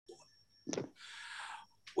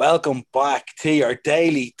Welcome back to your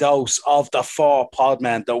daily dose of the Four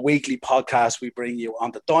Podmen, the weekly podcast we bring you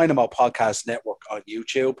on the Dynamo Podcast Network on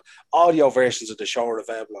YouTube. Audio versions of the show are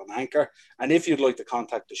available on Anchor. And if you'd like to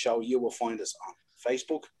contact the show, you will find us on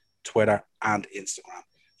Facebook, Twitter, and Instagram.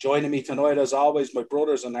 Joining me tonight, as always, my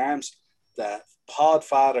brothers in arms, the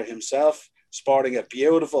Podfather himself, sporting a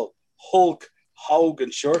beautiful Hulk Hogan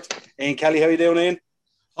shirt. Ian Kelly, how you doing, Ian?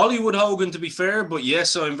 Hollywood Hogan, to be fair, but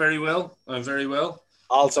yes, I'm very well.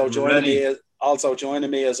 Also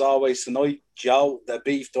joining me as always tonight, Joe, the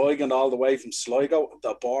Beef Duigan, all the way from Sligo,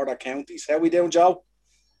 the border counties. How we doing, Joe?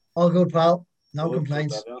 All good, pal. No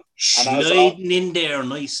complaints. Sliding in there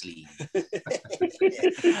nicely.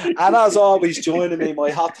 And as always, joining me, my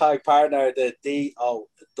hot tag partner, the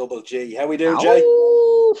D-O-double-G. How we doing, Jay?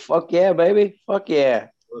 Oh, fuck yeah, baby. Fuck yeah.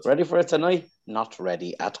 Ready for it tonight? Not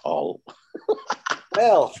ready at all.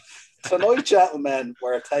 Well, tonight, gentlemen,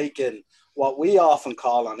 we're taking what we often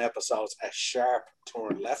call on episodes a sharp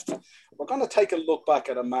turn left. We're going to take a look back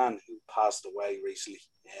at a man who passed away recently.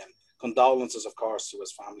 Condolences, of course, to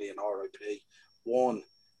his family and RIP. One,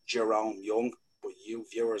 Jerome Young, but you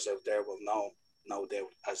viewers out there will know, no doubt,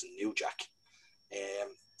 as New Jack.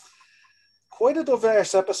 Quite a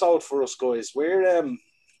diverse episode for us, guys. We're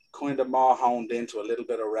kind of more honed into a little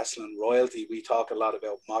bit of wrestling royalty. We talk a lot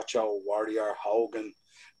about Macho, Warrior, Hogan,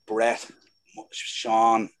 Brett,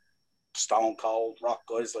 Shawn, Stone Cold, Rock,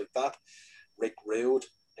 guys like that, Rick Rude,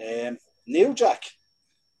 New Jack.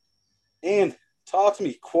 Ian, talk to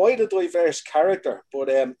me. Quite a diverse character, but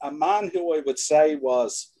a man who I would say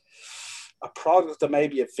was a product of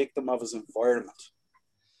maybe a victim of his environment.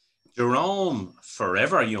 Jerome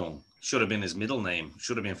Forever Young should have been his middle name.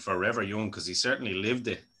 Should have been Forever Young because he certainly lived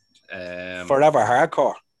it. Forever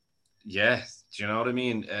Hardcore. Yeah, do you know what I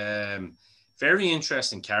mean? Very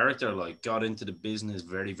interesting character. Like, got into the business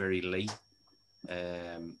very, very late.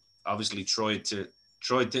 Obviously tried to.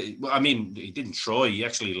 Well, I mean, he didn't try. He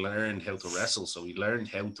actually learned how to wrestle. So he learned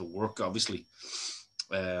how to work, obviously,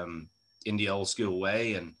 in the old school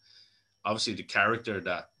way. And obviously, the character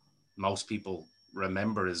that most people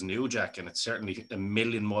remember is New Jack, and it's certainly a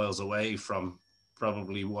million miles away from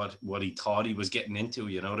probably what he thought he was getting into.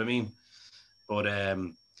 You know what I mean? But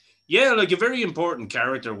yeah, like a very important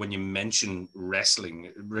character when you mention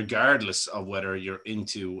wrestling, regardless of whether you're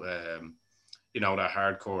into, that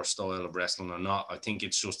hardcore style of wrestling or not. I think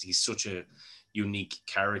it's just, he's such a unique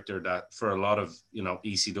character that for a lot of,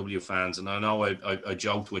 ECW fans, and I know I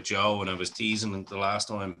joked with Joe and I was teasing the last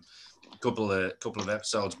time, a couple of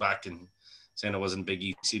episodes back and saying I wasn't a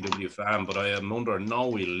big ECW fan, but I am under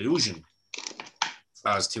no illusion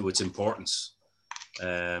as to its importance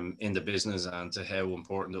in the business and to how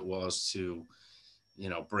important it was to,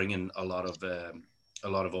 bring in a lot of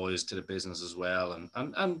eyes to the business as well,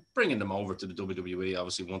 and bringing them over to the WWE,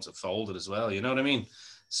 obviously, once it folded as well. You know what I mean?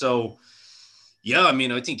 So, yeah, I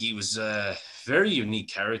mean, I think he was a very unique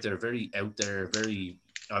character, very out there,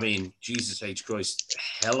 Jesus H. Christ,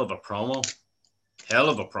 hell of a promo.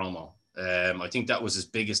 I think that was his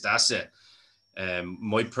biggest asset.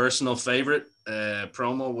 My personal favorite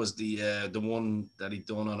promo was the one that he'd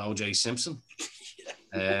done on OJ Simpson.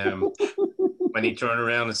 When he turned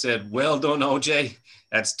around and said, "Well done, OJ.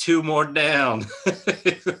 That's 2 more down."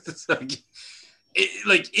 It's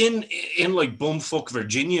like in bumfuck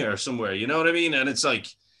Virginia or somewhere, you know what I mean? And it's like,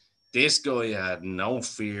 this guy had no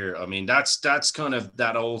fear. I mean, that's kind of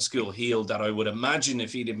that old school heel that I would imagine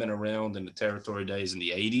if he'd have been around in the territory days in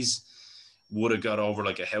the 80s, would have got over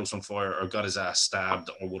like a house on fire or got his ass stabbed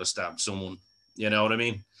or would have stabbed someone. You know what I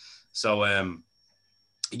mean? So,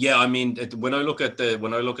 yeah, I mean, when I look at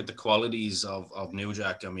the qualities of New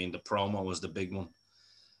Jack, I mean, the promo was the big one.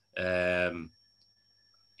 I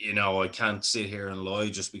can't sit here and lie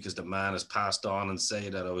just because the man has passed on and say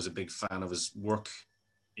that I was a big fan of his work.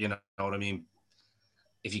 You know what I mean?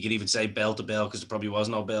 If you could even say bell to bell, because there probably was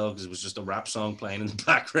no bell, because it was just a rap song playing in the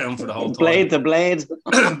background for the whole time. Blade to blade.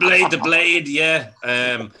 Blade to blade, yeah.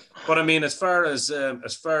 But I mean, as far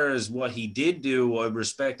as what he did do, I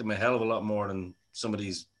respect him a hell of a lot more than some of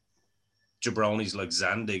these jabronis like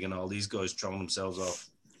Zandig and all these guys throwing themselves off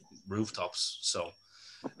rooftops. So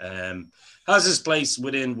has his place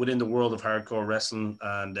within the world of hardcore wrestling,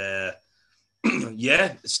 and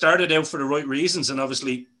yeah, it started out for the right reasons, and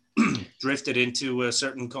obviously drifted into a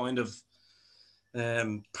certain kind of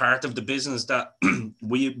part of the business that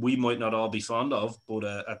we might not all be fond of, but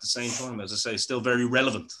at the same time, as I say, still very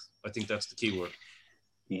relevant. I think that's the key word.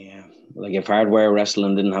 Yeah, like if hardware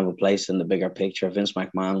wrestling didn't have a place in the bigger picture, Vince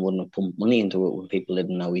McMahon wouldn't have pumped money into it when people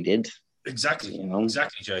didn't know he did. Exactly,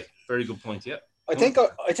 Exactly, Jay. Very good point, yeah.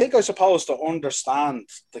 I suppose to understand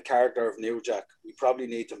the character of New Jack, we probably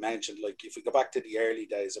need to mention, like, if we go back to the early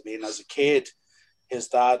days, I mean, as a kid, his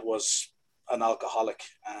dad was an alcoholic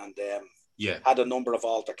and had a number of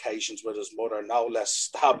altercations with his mother, no less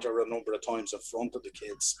stabbed her a number of times in front of the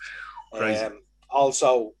kids.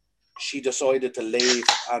 Also, she decided to leave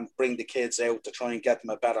and bring the kids out to try and get them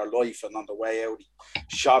a better life, and on the way out, he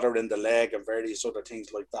shot her in the leg and various other things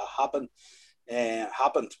like that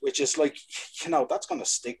happened, which is like, that's going to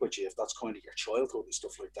stick with you if that's kind of your childhood and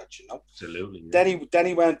stuff like that, Absolutely. Yeah. Then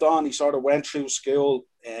he went on, he sort of went through school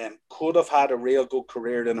and could have had a real good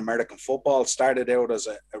career in American football, started out as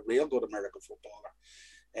a real good American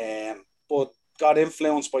footballer, but got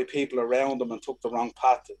influenced by people around him and took the wrong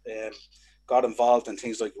path, got involved in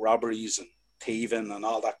things like robberies and thieving and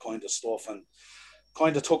all that kind of stuff, and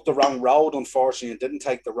kind of took the wrong road, unfortunately, and didn't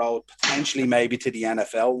take the road potentially maybe to the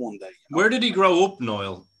NFL one day. Where did he grow up,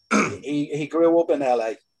 Niall? he grew up in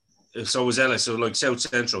LA. So was LA, so like South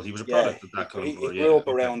Central. He was a product of that kind of. He grew up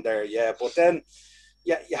around there, yeah. But then,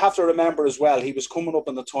 you have to remember as well, he was coming up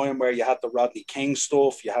in the time where you had the Rodney King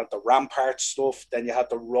stuff, you had the Rampart stuff, then you had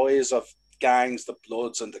the rise of gangs, the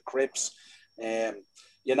Bloods and the Crips.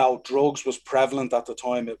 Drugs was prevalent at the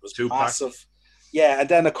time. It was Tupac. Massive. Yeah, and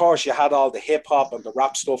then, of course, you had all the hip-hop and the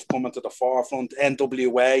rap stuff coming to the forefront,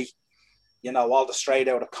 NWA, all the straight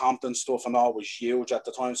out of Compton stuff and all was huge at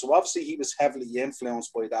the time. So, obviously, he was heavily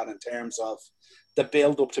influenced by that in terms of the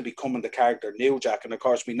build-up to becoming the character New Jack. And, of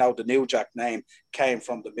course, we know the New Jack name came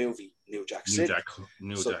from the movie New Jack City.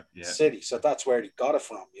 New Jack, yeah. City. So, that's where he got it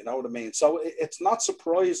from, you know what I mean? So, it's not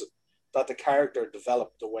surprising that the character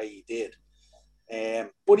developed the way he did.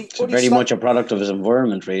 But it's very much a product of his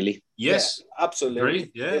environment, really. Yes, yeah,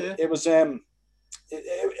 absolutely. Yeah. It was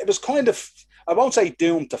it was kind of, I won't say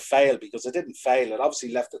doomed to fail because it didn't fail. It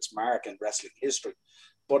obviously left its mark in wrestling history.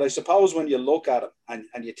 But I suppose when you look at him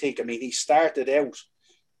and you think, I mean, he started out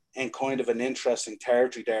in kind of an interesting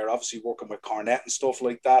territory there, obviously working with Cornette and stuff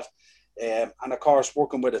like that. And of course,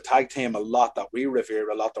 working with a tag team a lot that we revere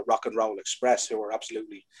a lot, the Rock and Roll Express, who are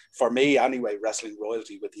absolutely, for me anyway, wrestling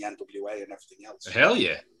royalty with the NWA and everything else. Hell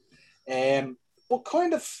yeah. But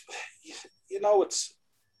kind of, it's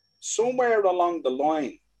somewhere along the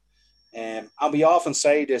line. And we often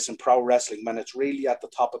say this in pro wrestling, when it's really at the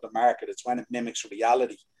top of the market, it's when it mimics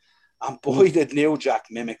reality. And boy, did New Jack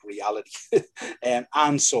mimic reality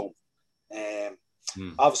and some.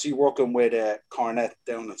 Obviously working with Cornette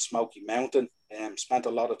down in Smoky Mountain, spent a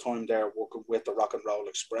lot of time there working with the Rock and Roll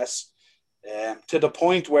Express, to the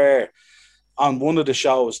point where on one of the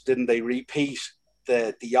shows, didn't they repeat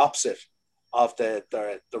the opposite of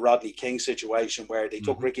the Rodney King situation where they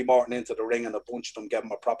took Ricky Morton into the ring and a bunch of them gave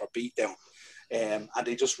him a proper beatdown. And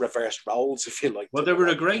they just reversed roles, if you like. Well, they were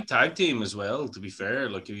a great tag team as well, to be fair.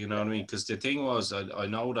 Like, you know what I mean? Because the thing was, I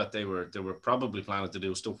know that they were probably planning to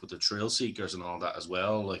do stuff with the Thrill Seekers and all that as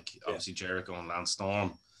well. Like, obviously Jericho and Lance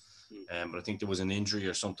Storm. But I think there was an injury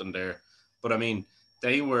or something there. But I mean,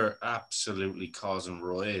 they were absolutely causing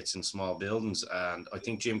riots in small buildings. And I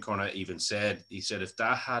think Jim Cornette even said, if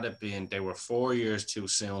that had been, they were 4 years too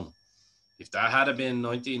soon. If that had been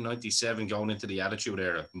 1997 going into the Attitude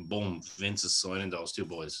Era, boom, Vince is signing those two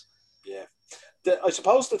boys. Yeah. I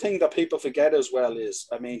suppose the thing that people forget as well is,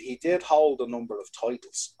 I mean, he did hold a number of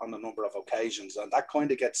titles on a number of occasions, and that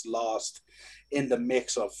kind of gets lost in the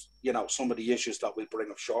mix of, some of the issues that we'll bring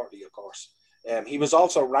up shortly, of course. He was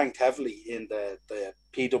also ranked heavily in the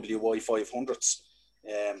PWI 500s.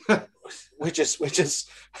 Which is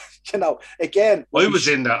again, I was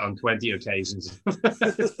in that on 20 occasions.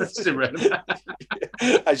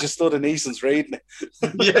 I just stood in Easton's reading it.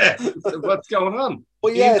 Yeah, what's going on?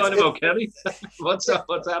 But yeah, Kelly. What's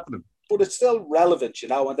happening? But it's still relevant,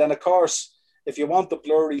 and then of course, if you want the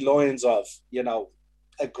blurry lines of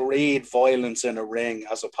agreed violence in a ring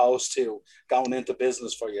as opposed to going into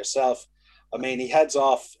business for yourself, I mean, he heads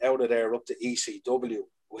off out of there up to ECW,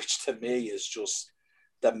 which to me is just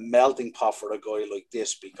the melting pot for a guy like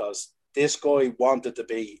this, because this guy wanted to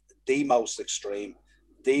be the most extreme,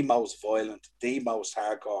 the most violent, the most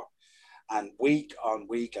hardcore. And week on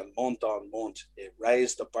week and month on month, it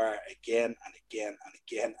raised the bar again and again and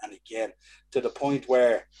again and again, to the point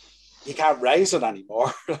where you can't raise it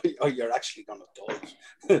anymore or you're actually going to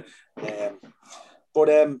die. But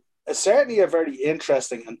it's certainly a very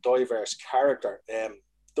interesting and diverse character.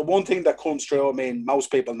 The one thing that comes through, I mean,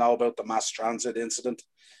 most people know about the mass transit incident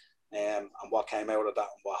and what came out of that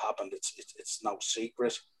and what happened. It's no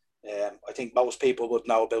secret. I think most people would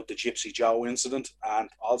know about the Gypsy Joe incident and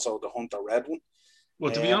also the Hunter Red one.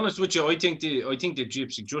 Well, to be honest with you, I think the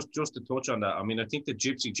Gypsy, just to touch on that, I mean, I think the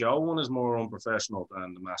Gypsy Joe one is more unprofessional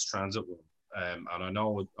than the mass transit one. And I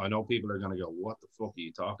know people are going to go, what the fuck are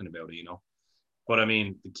you talking about, you know? But I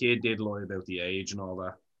mean, the kid did lie about the age and all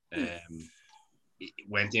that. He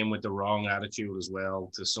went in with the wrong attitude as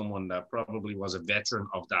well to someone that probably was a veteran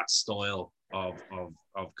of that style of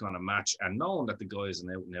kind of match, and knowing that the guy is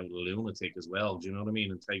an out and out lunatic as well. Do you know what I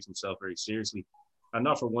mean? And takes himself very seriously. And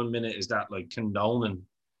not for 1 minute is that like condoning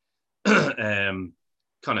kind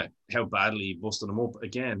of how badly he busted him up.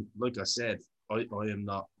 Again, like I said, I am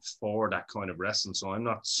not for that kind of wrestling, so I'm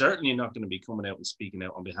certainly not going to be coming out and speaking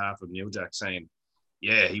out on behalf of New Jack saying,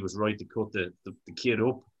 yeah, he was right to cut the kid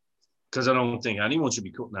up, because I don't think anyone should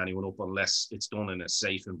be cutting anyone up unless it's done in a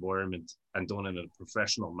safe environment and done in a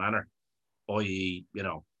professional manner, i.e., you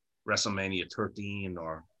know, WrestleMania 13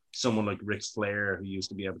 or someone like Ric Flair, who used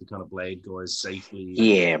to be able to kind of blade guys safely.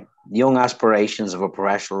 Yeah, young aspirations of a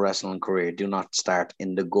professional wrestling career do not start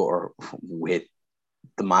in the gutter with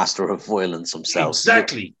the master of violence himself.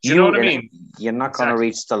 Exactly. Do you know what I mean? You're not going to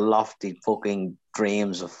reach the lofty fucking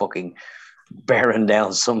dreams of fucking bearing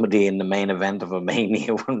down somebody in the main event of a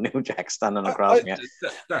Mania when New Jack standing across me.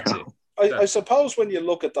 That's it. I suppose when you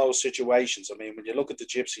look at those situations, I mean, when you look at the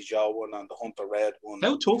Gypsy Joe one and the Hunter Red one.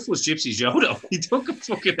 How tough was Gypsy Joe, though? He took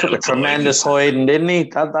a tremendous hiding, didn't he?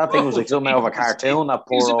 That thing was like something out of a cartoon, that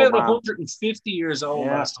poor old man. He was about 150 years old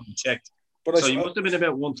last time I checked. So he must have been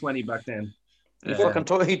about 120 back then.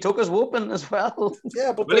 He took his whooping as well.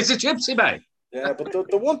 Yeah, but it's a Gypsy, mate. Yeah, but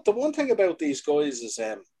the one thing about these guys is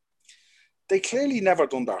they clearly never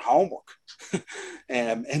done their homework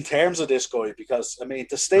in terms of this guy, because I mean,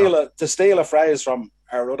 to steal a phrase from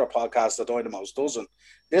our other podcast, The Dynamo's Dozen,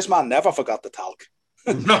 this man never forgot the talc.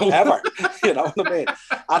 No. Ever. You know what I mean?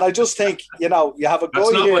 And I just think, you know, you have a guy.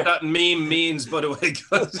 That's not here. what that meme means, by the way,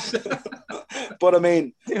 guys. But I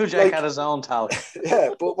mean, New Jack had his own talc. Yeah,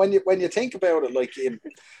 but when you think about it, like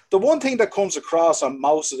the one thing that comes across on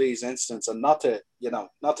most of these incidents, and not to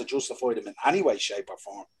justify them in any way, shape, or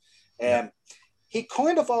form, he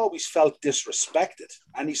kind of always felt disrespected,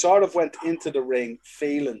 and he sort of went into the ring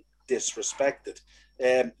feeling disrespected.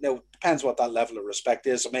 Now, depends what that level of respect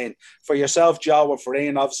is. I mean, for yourself, Joe, and for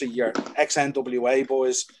Ian, obviously, you're ex-NWA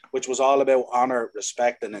boys, which was all about honor,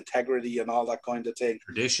 respect, and integrity, and all that kind of thing.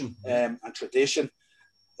 Tradition. And tradition.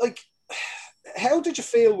 Like, how did you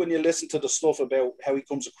feel when you listened to the stuff about how he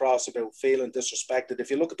comes across about feeling disrespected? If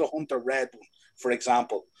you look at the Hunter Red one, for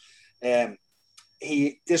example,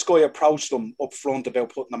 this guy approached him up front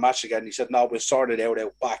about putting the match together, and he said, no, we'll sort it out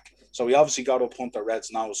back. So he obviously got up Hunter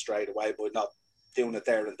Red's nose straight away, but not doing it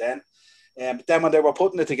there and then. But then when they were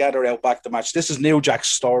putting it together out back the match, this is New Jack's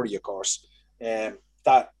story, of course,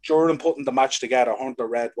 that during putting the match together, Hunter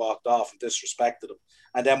Red walked off and disrespected him.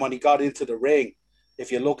 And then when he got into the ring,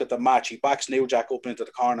 if you look at the match, he backs New Jack up into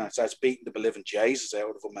the corner and starts beating the living Jesus out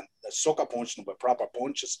of him and sucker punching him with proper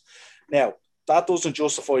punches. Now, that doesn't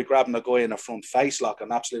justify grabbing a guy in a front face lock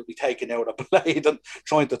and absolutely taking out a blade and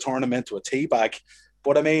trying to turn him into a teabag.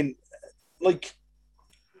 But I mean, like,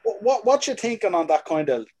 what you thinking on that kind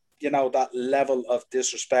of, you know, that level of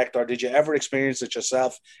disrespect, or did you ever experience it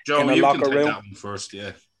yourself? Joe, in a you locker can take room? that one first,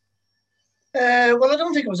 yeah. Well, I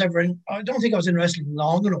don't think I was in wrestling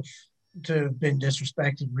long enough to have been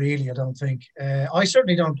disrespected, really. I don't think. I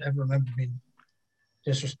certainly don't ever remember being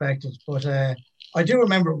disrespected, but I do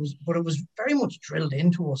remember it was very much drilled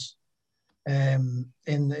into us in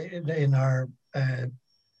our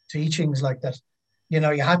teachings, like that. You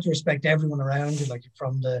know, you had to respect everyone around you, like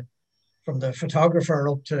from the photographer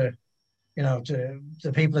up to, you know, to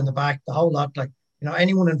the people in the back, the whole lot. Like, you know,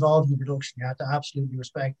 anyone involved in the production, you had to absolutely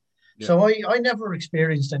respect. Yeah. So I never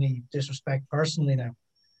experienced any disrespect personally now.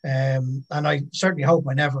 And I certainly hope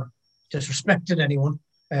I never disrespected anyone.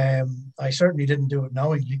 I certainly didn't do it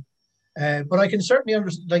knowingly. But I can certainly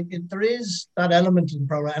understand, like, there is that element in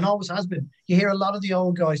pro wrestling, and always has been. You hear a lot of the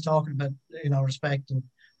old guys talking about, you know, respect. And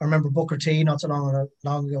I remember Booker T not so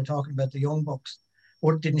long ago talking about the Young Bucks.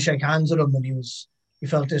 What didn't shake hands with him when he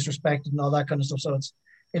felt disrespected and all that kind of stuff. So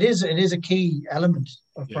it is a key element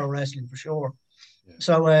of pro wrestling for sure. Yeah.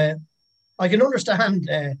 So I can understand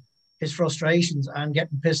his frustrations and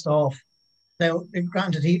getting pissed off. Now,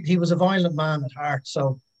 granted, he was a violent man at heart,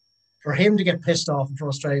 so for him to get pissed off and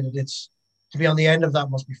frustrated, to be on the end of that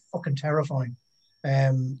must be fucking terrifying.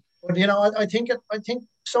 But you know, I think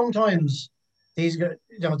sometimes these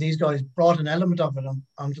guys brought an element of it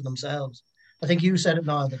onto themselves. I think you said it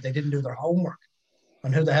now that they didn't do their homework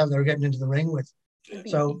on who the hell they were getting into the ring with.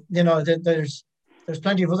 So you know, there's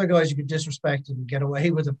plenty of other guys you could disrespect and get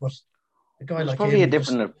away with it, but a guy like him,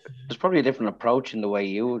 there's probably a different approach in the way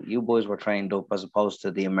you boys were trained up as opposed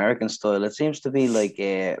to the American style. It seems to be like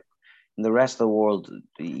in the rest of the world,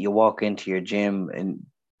 you walk into your gym and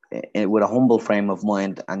with a humble frame of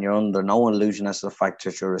mind, and you're under no illusion as to the fact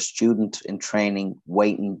that you're a student in training,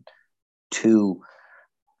 waiting to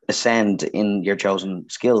ascend in your chosen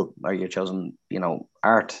skill or your chosen,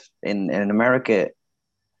 art. In America,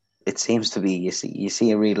 it seems to be, you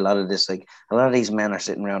see a read a lot of this, like a lot of these men are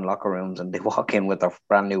sitting around locker rooms and they walk in with their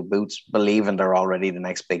brand new boots, believing they're already the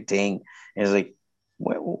next big thing. And it's like,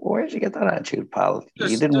 where did you get that attitude, pal?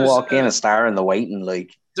 You didn't walk in a star in the waiting,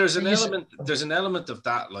 like. There's an element of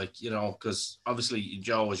that, like, because obviously,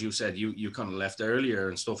 Joe, as you said, you kind of left earlier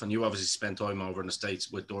and stuff, and you obviously spent time over in the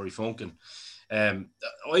States with Dory Funkin.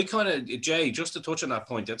 I kind of, Jay, just to touch on that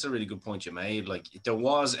point, that's a really good point you made. Like, there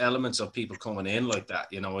was elements of people coming in like that.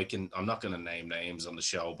 I'm not going to name names on the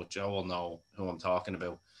show, but Joe will know who I'm talking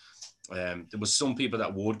about. There was some people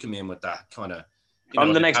that would come in with that kind of.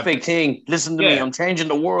 I'm the next big thing. Listen to me. I'm changing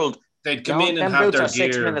the world. They'd come in and have their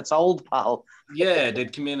gear. 6 minutes old, pal. Yeah,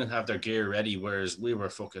 they'd come in and have their gear ready, whereas we were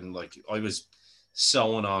fucking, like, I was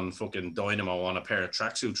sewing on fucking Dynamo on a pair of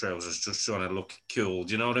tracksuit trousers, just trying to look cool.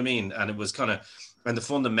 Do you know what I mean? And it was kind of, and the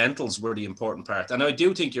fundamentals were the important part. And I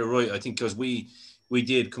do think you're right. I think because we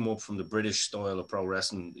did come up from the British style of pro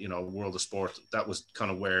wrestling, world of sport. That was kind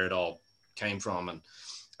of where it all came from.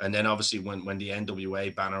 And then obviously when the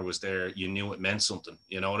NWA banner was there, you knew it meant something.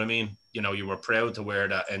 You know what I mean? You were proud to wear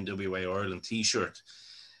that NWA Ireland T-shirt.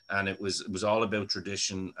 And it was all about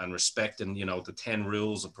tradition and respecting, the 10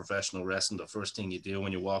 rules of professional wrestling. The first thing you do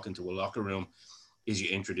when you walk into a locker room is you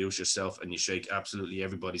introduce yourself and you shake absolutely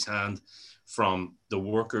everybody's hand, from the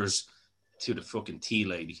workers to the fucking tea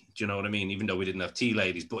lady. Do you know what I mean? Even though we didn't have tea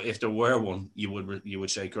ladies, but if there were one, you would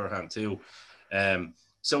shake her hand too.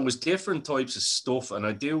 So it was different types of stuff. And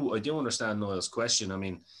I do understand Niall's question. I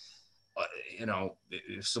mean,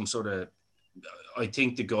 some sort of, I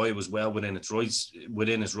think the guy was well within his rights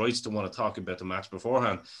to want to talk about the match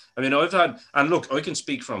beforehand. I mean, and look, I can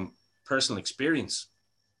speak from personal experience.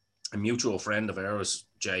 A mutual friend of ours,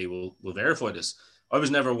 Jay, will verify this. I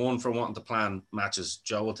was never one for wanting to plan matches.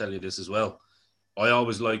 Joe will tell you this as well. I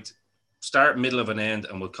always liked start, middle of an end,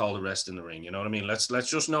 and we'll call the rest in the ring. You know what I mean? Let's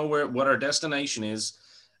just know what our destination is,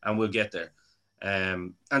 and we'll get there.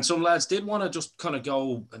 And some lads did want to just kind of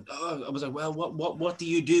go. And, I was like, well, what do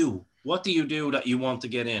you do? What do you do that you want to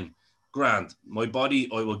get in? Grand, my body,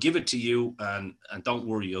 I will give it to you, and don't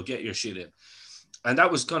worry, you'll get your shit in. And that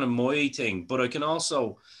was kind of my thing. But I can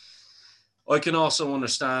also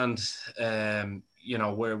understand,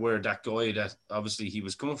 where that guy that obviously he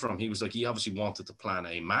was coming from, he was like, he obviously wanted to plan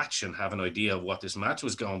a match and have an idea of what this match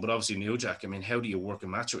was going. But obviously New Jack, I mean, how do you work a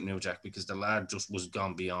match with New Jack? Because the lad just was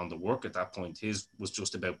gone beyond the work at that point. His was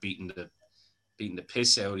just about beating the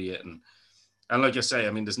piss out of you. And like I say,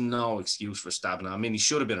 I mean, there's no excuse for stabbing. I mean, he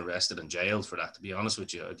should have been arrested and jailed for that, to be honest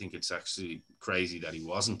with you. I think it's actually crazy that he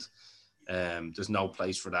wasn't. There's no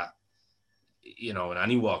place for that, in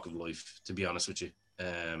any walk of life, to be honest with you.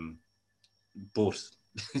 But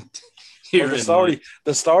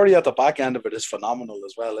the story at the back end of it is phenomenal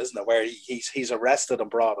as well, isn't it? Where he's arrested and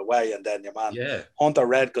brought away, and then your man Hunter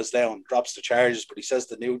Red goes down, drops the charges, but he says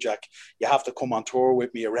to New Jack, "You have to come on tour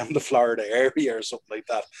with me around the Florida area or something like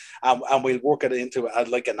that, and we'll work it into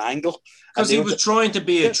like an angle." Because he was trying to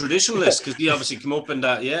be a traditionalist, because he obviously come up in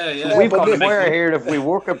that. We've got fire here if we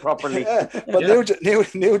work it properly.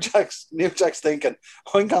 But New Jack's thinking,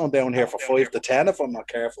 "I'm going down here for 5 to 10 if I'm not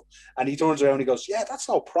careful," and he turns around and he goes, "Yeah, that's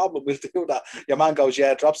no problem. We'll do that." Your man goes,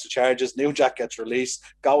 "Yeah," drops the charges. New Jack gets released,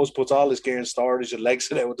 goes, puts all his gear in storage and legs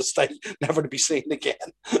it out of the state, never to be seen again.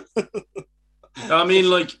 I mean,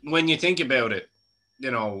 like, when you think about it,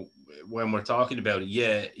 when we're talking about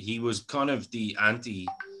it, he was kind of the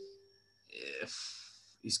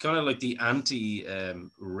he's kind of like the anti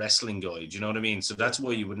wrestling guy. Do you know what I mean? So that's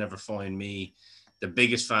why you would never find me the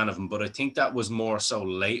biggest fan of him. But I think that was more so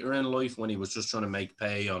later in life, when he was just trying to make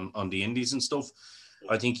pay on the indies and stuff.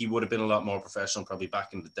 I think he would have been a lot more professional probably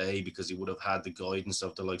back in the day, because he would have had the guidance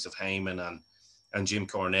of the likes of Heyman and Jim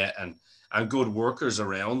Cornette and good workers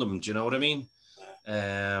around him. Do you know what I mean?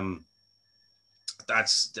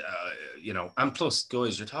 That's, and plus,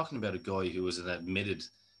 guys, you're talking about a guy who was an admitted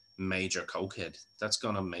major cokehead. That's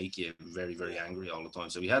going to make you very, very angry all the time.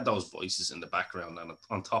 So he had those voices in the background, and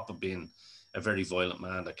on top of being a very violent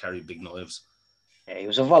man that carried big knives. Yeah, he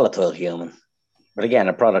was a volatile human. But again,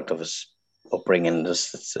 a product of his upbringing.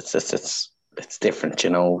 It's different,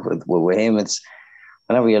 with him. It's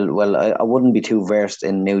whenever I wouldn't be too versed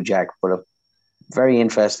in New Jack, but I'm very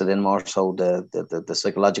interested in more so the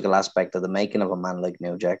psychological aspect of the making of a man like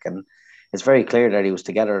New Jack. And it's very clear that he was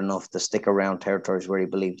together enough to stick around territories where he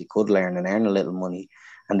believed he could learn and earn a little money.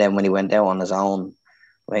 And then when he went out on his own,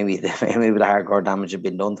 maybe the hardcore damage had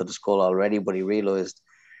been done to the skull already, but he realized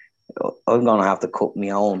I'm going to have to cut my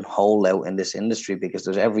own hole out in this industry because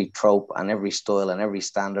there's every trope and every style and every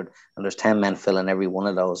standard, and there's 10 men filling every one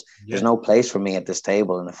of those. Yeah. There's no place for me at this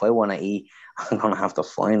table. And if I want to eat, I'm going to have to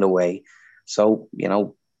find a way. So,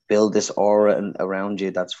 build this aura around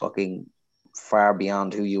you that's fucking far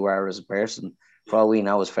beyond who you are as a person. For all we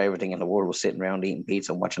know, his favorite thing in the world was sitting around eating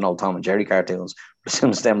pizza and watching old Tom and Jerry cartoons. But as soon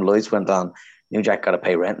as them lights went on, New Jack got to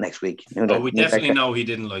pay rent next week. We definitely know he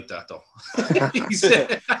didn't like that though.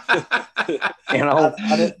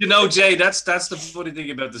 Jay, that's the funny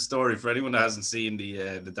thing about the story. For anyone that hasn't seen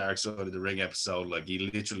the Dark Side of the Ring episode, like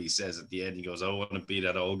he literally says at the end, he goes, "I want to be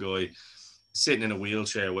that old guy sitting in a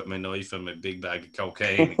wheelchair with my knife and my big bag of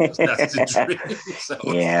cocaine." Because that's the dream. So.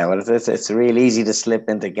 Yeah, but it's real easy to slip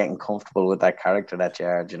into getting comfortable with that character that you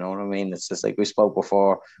are. Do you know what I mean? It's just like we spoke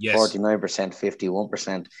before, 49%,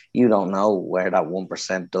 51%. You don't know where that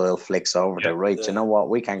 1% dial flicks over to, right? You know what?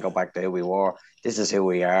 We can't go back to who we were. This is who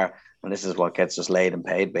we are. And this is what gets us laid and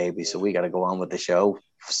paid, baby. So we got to go on with the show,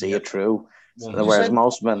 see it through. So, whereas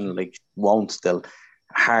most men won't still.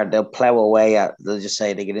 They'll plow away they'll just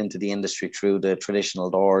say they get into the industry through the traditional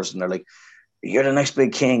doors and they're like, "You're the next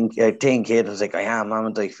big thing, kid." It's like, I am.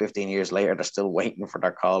 I'm like 15 years later, they're still waiting for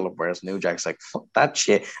their call. Whereas New Jack's like, "Fuck that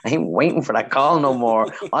shit. I ain't waiting for that call no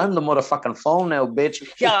more. I'm the motherfucking phone now, bitch."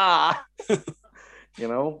 Yeah.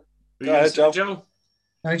 Go ahead, Joe.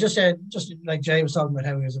 I just said, just like Jay was talking about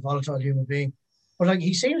how he was a volatile human being, but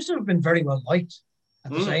he seems to have been very well liked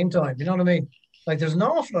at the same time. You know what I mean? There's an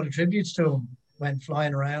awful lot of tributes to him when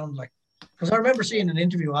flying around, because I remember seeing an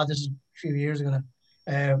interview. This is a few years ago.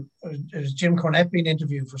 It was Jim Cornette being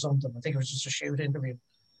interviewed for something. I think it was just a shoot interview,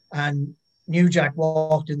 and New Jack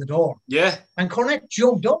walked in the door. Yeah, and Cornette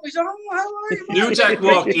jumped up. He said, "Oh, how are you?" New Jack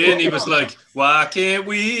walked in. He was like, "Why can't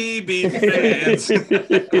we be friends?" You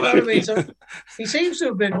know what I mean? So he seems to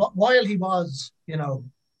have been, while he was,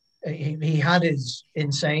 he had his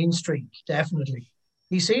insane streak, definitely.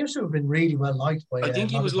 He seems to have been really well liked by. I think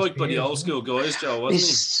he was liked by the old school guys, Joe,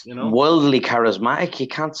 wasn't he? Wildly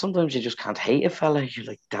charismatic. Sometimes you just can't hate a fella. You're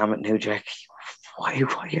like, "Damn it, New Jack, why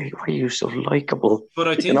are you so likable?" But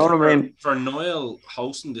I think for Niall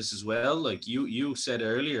hosting this as well, like you said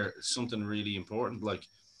earlier, something really important,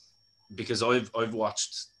 because I've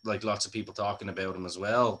watched lots of people talking about him as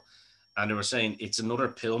well, and they were saying it's another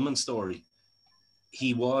Pillman story.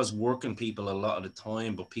 He was working people a lot of the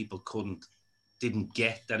time, but people didn't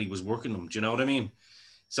get that he was working them. Do you know what I mean?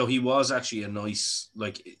 So he was actually a nice,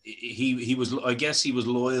 he was, I guess he was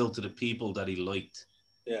loyal to the people that he liked.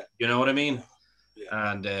 Yeah. You know what I mean?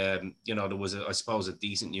 Yeah. And, there was, I suppose, a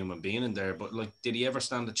decent human being in there, but did he ever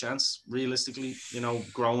stand a chance realistically,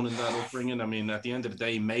 growing in that upbringing? I mean, at the end of the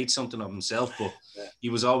day, he made something of himself, but he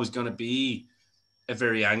was always going to be a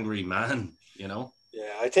very angry man, Yeah,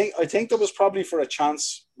 I think there was probably for a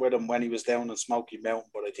chance with him when he was down in Smoky Mountain,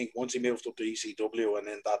 but I think once he moved up to ECW and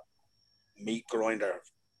in that meat grinder,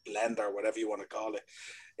 blender, whatever you want to call it,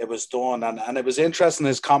 it was done. And it was interesting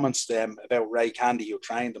his comments about Ray Candy, who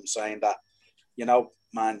trained him, saying that,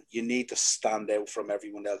 man, you need to stand out from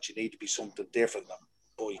everyone else. You need to be something different. And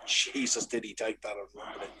boy, Jesus, did he take that and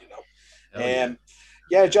run with it,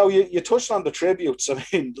 Yeah, Joe, you touched on the tributes. I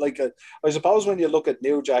mean, I suppose when you look at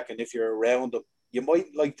New Jack and if you're around him, you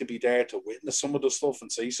might like to be there to witness some of the stuff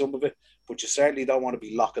and see some of it, but you certainly don't want to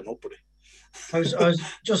be locking up with it. I was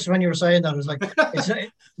just, when you were saying that, I was like,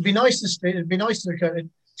 it'd be nice to.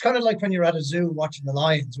 It's kind of like when you're at a zoo watching the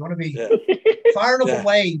lions. You want to be far enough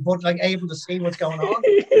away, but able to see what's going on,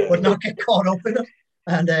 but not get caught up in it.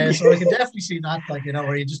 And so I can definitely see that,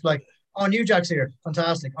 where you just "Oh, New Jack's here,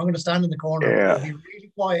 fantastic. I'm going to stand in the corner, and be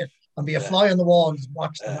really quiet, and be a fly on the wall and just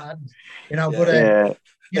watch the madness,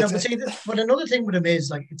 But but another thing with him is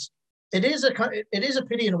it is a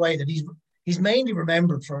pity in a way that he's mainly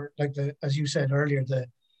remembered for as you said earlier, the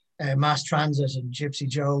mass transit and Gypsy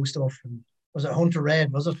Joe stuff, and was it Hunter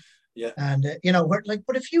Red, was it? Yeah. And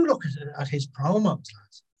but if you look at his promos,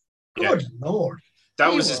 lads, good Lord,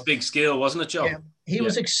 that was his big skill, wasn't it, Joe? Yeah, he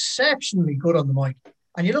was exceptionally good on the mic.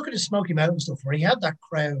 And you look at his Smoky Mountain stuff where he had that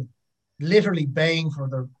crowd literally baying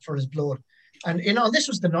for his blood, and this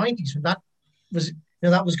was the 90s when that was.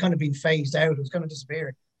 That was kind of being phased out. It was kind of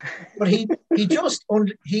disappearing. But he literally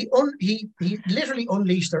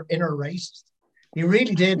unleashed their inner racist. He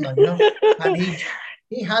really did, and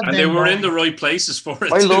he had. And they were in the right places for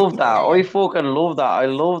it. I love that. I fucking love that. I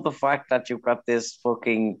love the fact that you've got this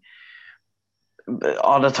fucking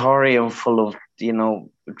auditorium full of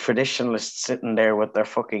traditionalists sitting there with their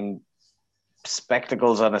fucking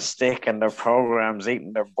spectacles on a stick and their programs,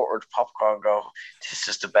 eating their buttered popcorn, go, this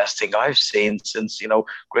is the best thing I've seen since,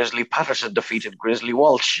 Grizzly Patterson defeated Grizzly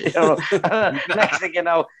Walsh. Next thing you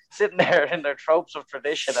know, sitting there in their tropes of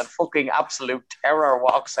tradition and fucking absolute terror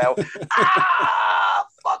walks out.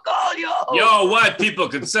 Fuck all you. Yo, white people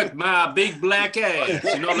can suck my big black ass.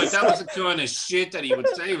 Like that was the kind of shit that he would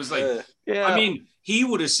say. It was like, yeah. I mean, he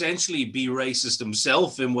would essentially be racist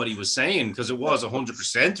himself in what he was saying because it was 100%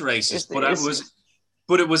 racist.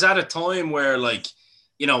 But it was at a time where, like,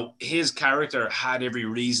 his character had every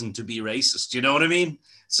reason to be racist. You know what I mean?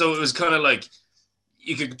 So it was kind of like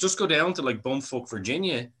you could just go down to like Bumfuck,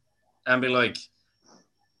 Virginia, and be like,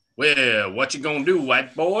 well, what you gonna do,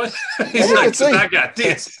 white boy? He's like, I got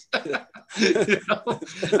this.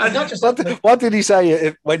 What did he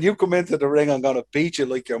say? When you come into the ring, I'm gonna beat you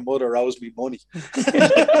like your mother owes me money.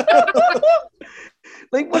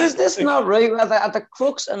 Like, but is this not right? At the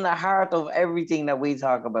crux and the heart of everything that we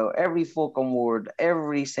talk about, every fucking word,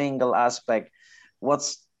 every single aspect,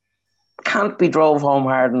 can't be drove home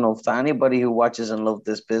hard enough to anybody who watches and loves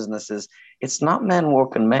this business is it's not men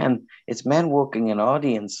working men, it's men working an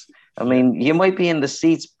audience. I mean, you might be in the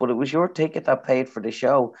seats, but it was your ticket that paid for the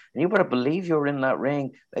show. And you better believe you're in that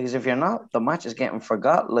ring, because if you're not, the match is getting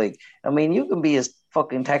forgot. Like, I mean, you can be as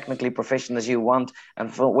fucking technically proficient as you want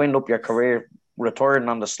and wind up your career returning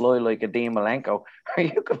on the sly like a Dean Malenko, or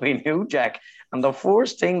you could be New Jack. And the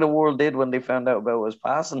first thing the world did when they found out about his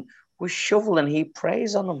passing was shovel and heap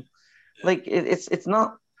praise on him. Like, it's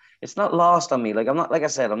not lost on me. Like, I'm not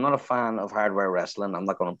a fan of hardware wrestling. I'm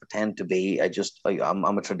not going to pretend to be. I'm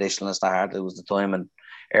a traditionalist at heart. It was the time and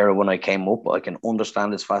era when I came up. I can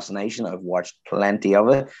understand its fascination. I've watched plenty of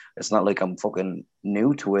it. It's not like I'm fucking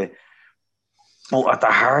new to it. But at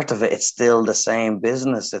the heart of it, it's still the same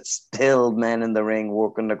business. It's still men in the ring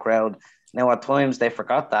working the crowd. Now, at times they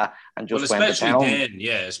forgot that and just went to town.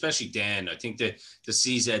 Especially Dan. I think the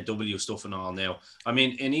CZW stuff and all now. I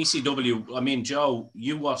mean, in ECW, I mean, Joe,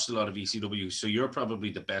 you watched a lot of ECW, so you're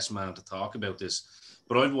probably the best man to talk about this.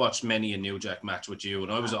 But I've watched many a New Jack match with you,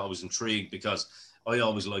 and I was always intrigued because I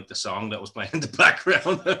always liked the song that was playing in the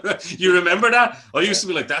background. You remember that? I used to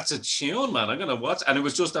be like, that's a tune, man. I'm going to watch. And it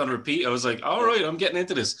was just on repeat. I was like, all right, I'm getting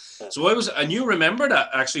into this. So and you remember that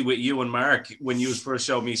actually with you and Mark, when you first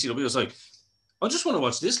showed me ECW, I was like, I just want to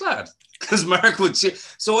watch this lad. Because Mark would say,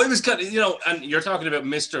 so I was kind of, and you're talking about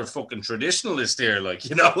Mr. fucking traditionalist here, like,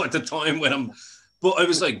 at the time when but I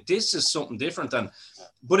was like, this is something different.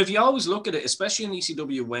 But if you always look at it, especially in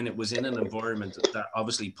ECW, when it was in an environment that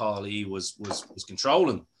obviously Paul E was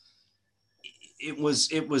controlling, it was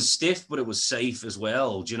stiff, but it was safe as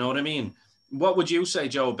well. Do you know what I mean? What would you say,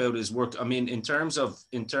 Joe, about his work? I mean, in terms of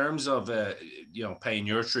paying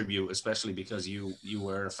your tribute, especially because you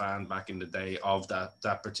were a fan back in the day of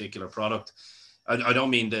that particular product. I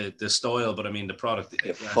don't mean the style, but I mean the product.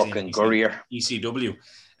 Fucking Gurrier. ECW.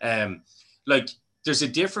 Like, there's a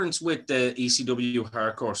difference with the ECW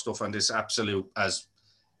hardcore stuff and this absolute, as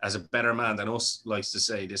a better man than us likes to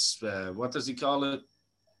say, this, what does he call it?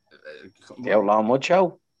 The Outlaw Mud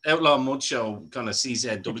Show. Outlaw Mud Show, kind of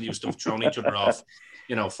CZW stuff, throwing each other off,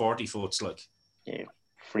 40 foots, like. Yeah,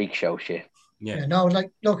 freak show shit. Yeah, no,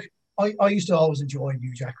 like, look, I used to always enjoy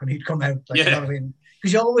New Jack when he'd come out, like, you know what I mean?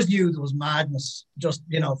 Because you always knew there was madness just,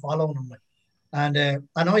 following him. Like. And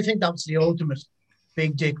I think that was the ultimate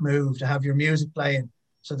big dick move, to have your music playing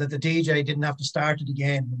so that the DJ didn't have to start it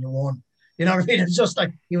again when you won. You know what I mean? It's just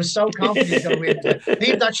like, he was so confident going in, like,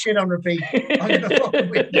 leave that shit on repeat. I'm going to fucking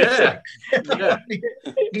win this. Yeah.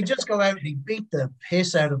 He'd just go out and he'd beat the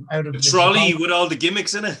piss out of the trolley with all the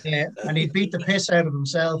gimmicks in it. Yeah, and he'd beat the piss out of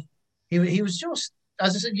himself. He was just,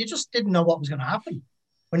 as I said, you just didn't know what was going to happen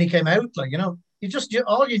when he came out. Like,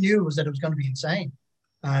 all you knew was that it was going to be insane.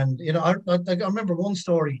 And, I remember one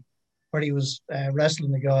story where he was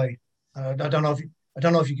wrestling the guy. I don't know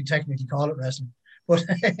if you could technically call it wrestling, but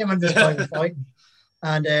him and this guy were fighting.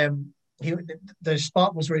 And the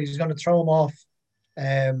spot was where he was going to throw him off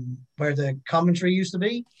where the commentary used to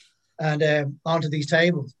be, and onto these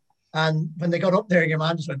tables. And when they got up there, your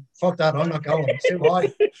man just went, fuck that, I'm not going. It's too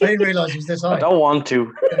high. I didn't realise it was this high. I don't want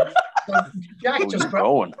to. So Jack just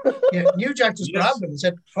grabbed New Jack just grabbed him and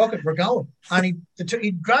said, fuck it, we're going. And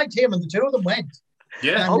he dragged him and the two of them went.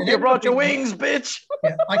 Yeah. Hope you brought your wings, bitch.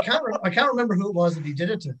 Yeah, I can't remember who it was that he did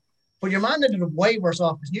it to. But your man ended up way worse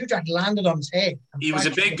off because New Jack landed on his head. He was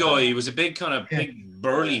a big guy. He was a big kind of big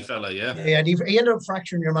burly fella, yeah. Yeah, and he ended up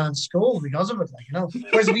fracturing your man's skull because of it,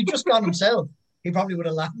 Whereas if he'd just gone himself, he probably would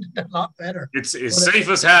have landed a lot better. It's safe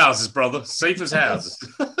as houses, brother. Safe as houses.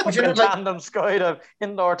 But tandem skydiving,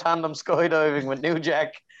 indoor tandem skydiving with New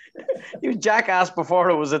Jack. You jackass before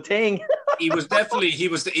it was a thing. he was definitely he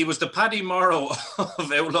was the Paddy Morrow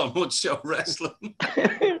of Outlaw Mud Show wrestling.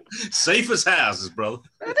 Safe as houses, bro.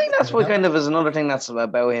 I think that's what kind of is another thing that's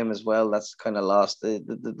about him as well. That's kind of lost.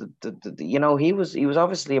 You know, he was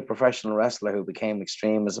obviously a professional wrestler who became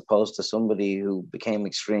extreme, as opposed to somebody who became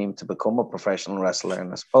extreme to become a professional wrestler.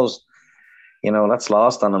 And I suppose, you know, that's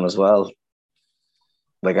lost on him as well.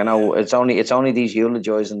 Like, I know it's only these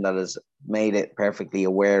eulogizing that has made it perfectly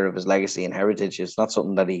aware of his legacy and heritage. It's not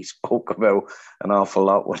something that he spoke about an awful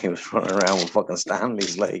lot when he was running around with fucking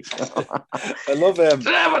Stanley's. Like, I love him.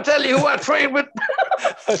 Never tell you who I trained with.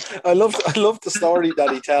 I love the story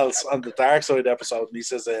that he tells on the Dark Side episode. And he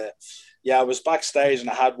says, yeah, I was backstage and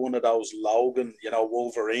I had one of those Logan, you know,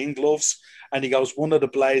 Wolverine gloves. And he goes, one of the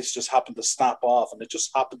blades just happened to snap off and it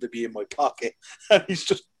just happened to be in my pocket. And he's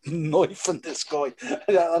just knifing this guy.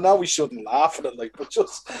 I know we shouldn't laugh at it, like, but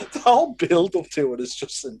just the whole build up to it is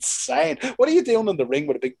just insane. What are you doing in the ring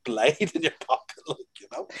with a big blade in your pocket? Like, you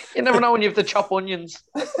know? You never know when you have to chop onions.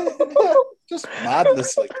 Just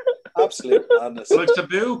madness, like absolute madness. Like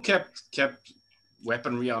Taboo kept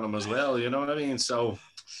weaponry on him as well, you know what I mean? So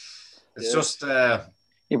it's just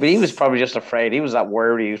yeah, but he was probably just afraid. He was that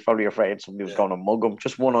worried. He was probably afraid somebody was going to mug him.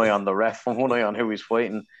 Just one eye on the ref and one eye on who he's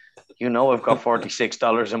fighting. You know, I've got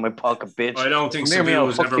 $46 in my pocket, bitch. I don't think Sabu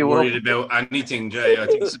was ever worried about anything, Jay. I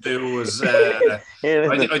think Sabu was. I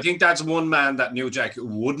think that's one man that New Jack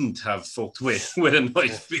wouldn't have fucked with a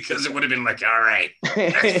knife, because it would have been like, all right,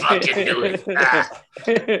 let's fucking do it.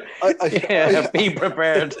 Be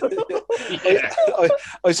prepared.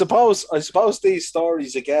 I suppose these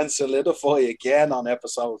stories again solidify again on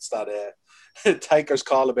episodes that takers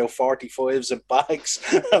call about 45s and bags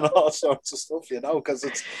and all sorts of stuff, you know, because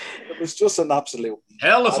it was just an absolute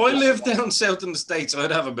hell. If I lived down south in the States,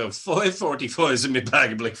 I'd have about 5 45s in my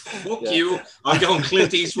bag. I'd be like, fuck you, I'm going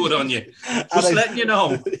Clint Eastwood on you. Just letting you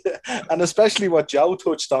know. And especially what Joe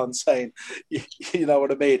touched on, saying, you know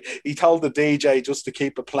what I mean, he told the DJ just to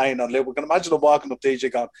keep it playing on loop. We can imagine him walking up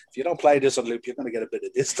DJ going, if you don't play this on loop, you're going to get a bit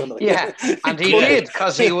of this tonight. Yeah, and he did,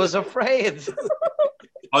 because he was afraid.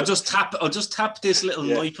 I'll just tap this little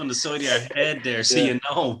knife on the side of your head there, so you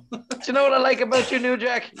know. Do you know what I like about you, New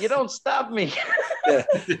Jack? You don't stab me. Yeah.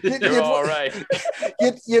 You're all right.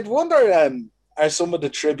 You'd wonder, are some of the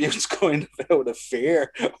tributes going out of fear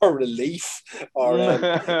or relief, or you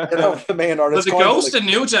know what I mean? Or but the ghost of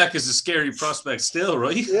New Jack is a scary prospect still,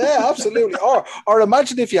 right? Yeah, absolutely. Or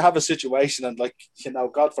imagine if you have a situation and, like, you know,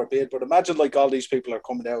 God forbid, but imagine like all these people are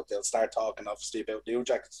coming out, they'll start talking obviously about New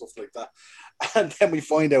Jack and stuff like that, and then we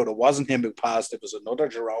find out it wasn't him who passed; it was another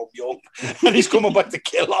Jerome Young, and he's coming back to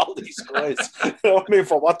kill all these guys. You know what I mean?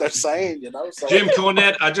 For what they're saying, you know. So, Jim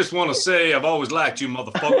Cornette, I just want to say I've always liked you,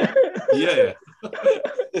 motherfucker. Yeah.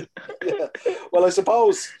 Yeah. Well, I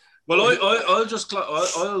suppose. Well,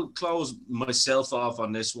 I'll close myself off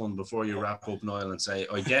on this one before you wrap up, Niall, and say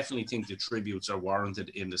I definitely think the tributes are warranted,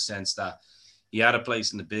 in the sense that he had a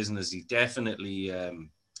place in the business. He definitely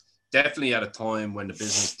had a time when the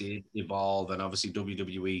business did evolve, and obviously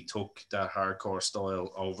WWE took that hardcore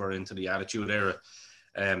style over into the Attitude Era.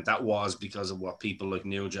 That was because of what people like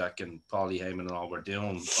New Jack and Paulie Heyman and all were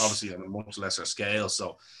doing, obviously on a much lesser scale.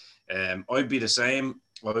 So I'd be the same.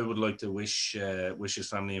 I would like to wish his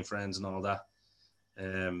family and friends and all that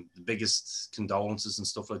the biggest condolences and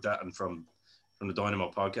stuff like that. And from the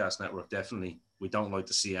Dynamo Podcast Network, definitely, we don't like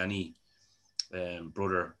to see any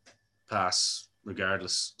brother pass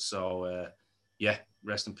regardless. So,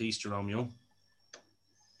 rest in peace, Jerome Young.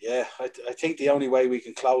 Yeah, I think the only way we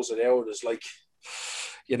can close it out is, like,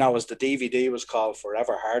 you know, as the DVD was called,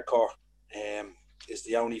 Forever Hardcore, is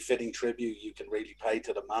the only fitting tribute you can really pay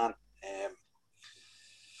to the man.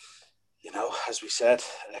 You know, as we said,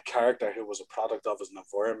 a character who was a product of his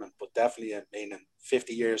environment, but definitely, I mean, in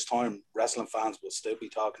 50 years' time, wrestling fans will still be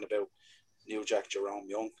talking about New Jack Jerome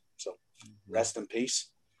Young. So, rest in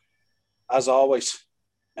peace. As always,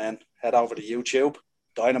 man, head over to YouTube,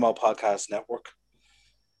 Dynamo Podcast Network.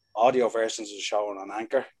 Audio versions of the show are on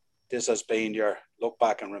Anchor. This has been your look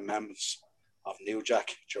back and remembrance of New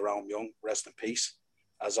Jack Jerome Young. Rest in peace.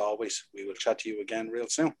 As always, we will chat to you again real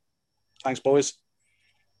soon. Thanks, boys.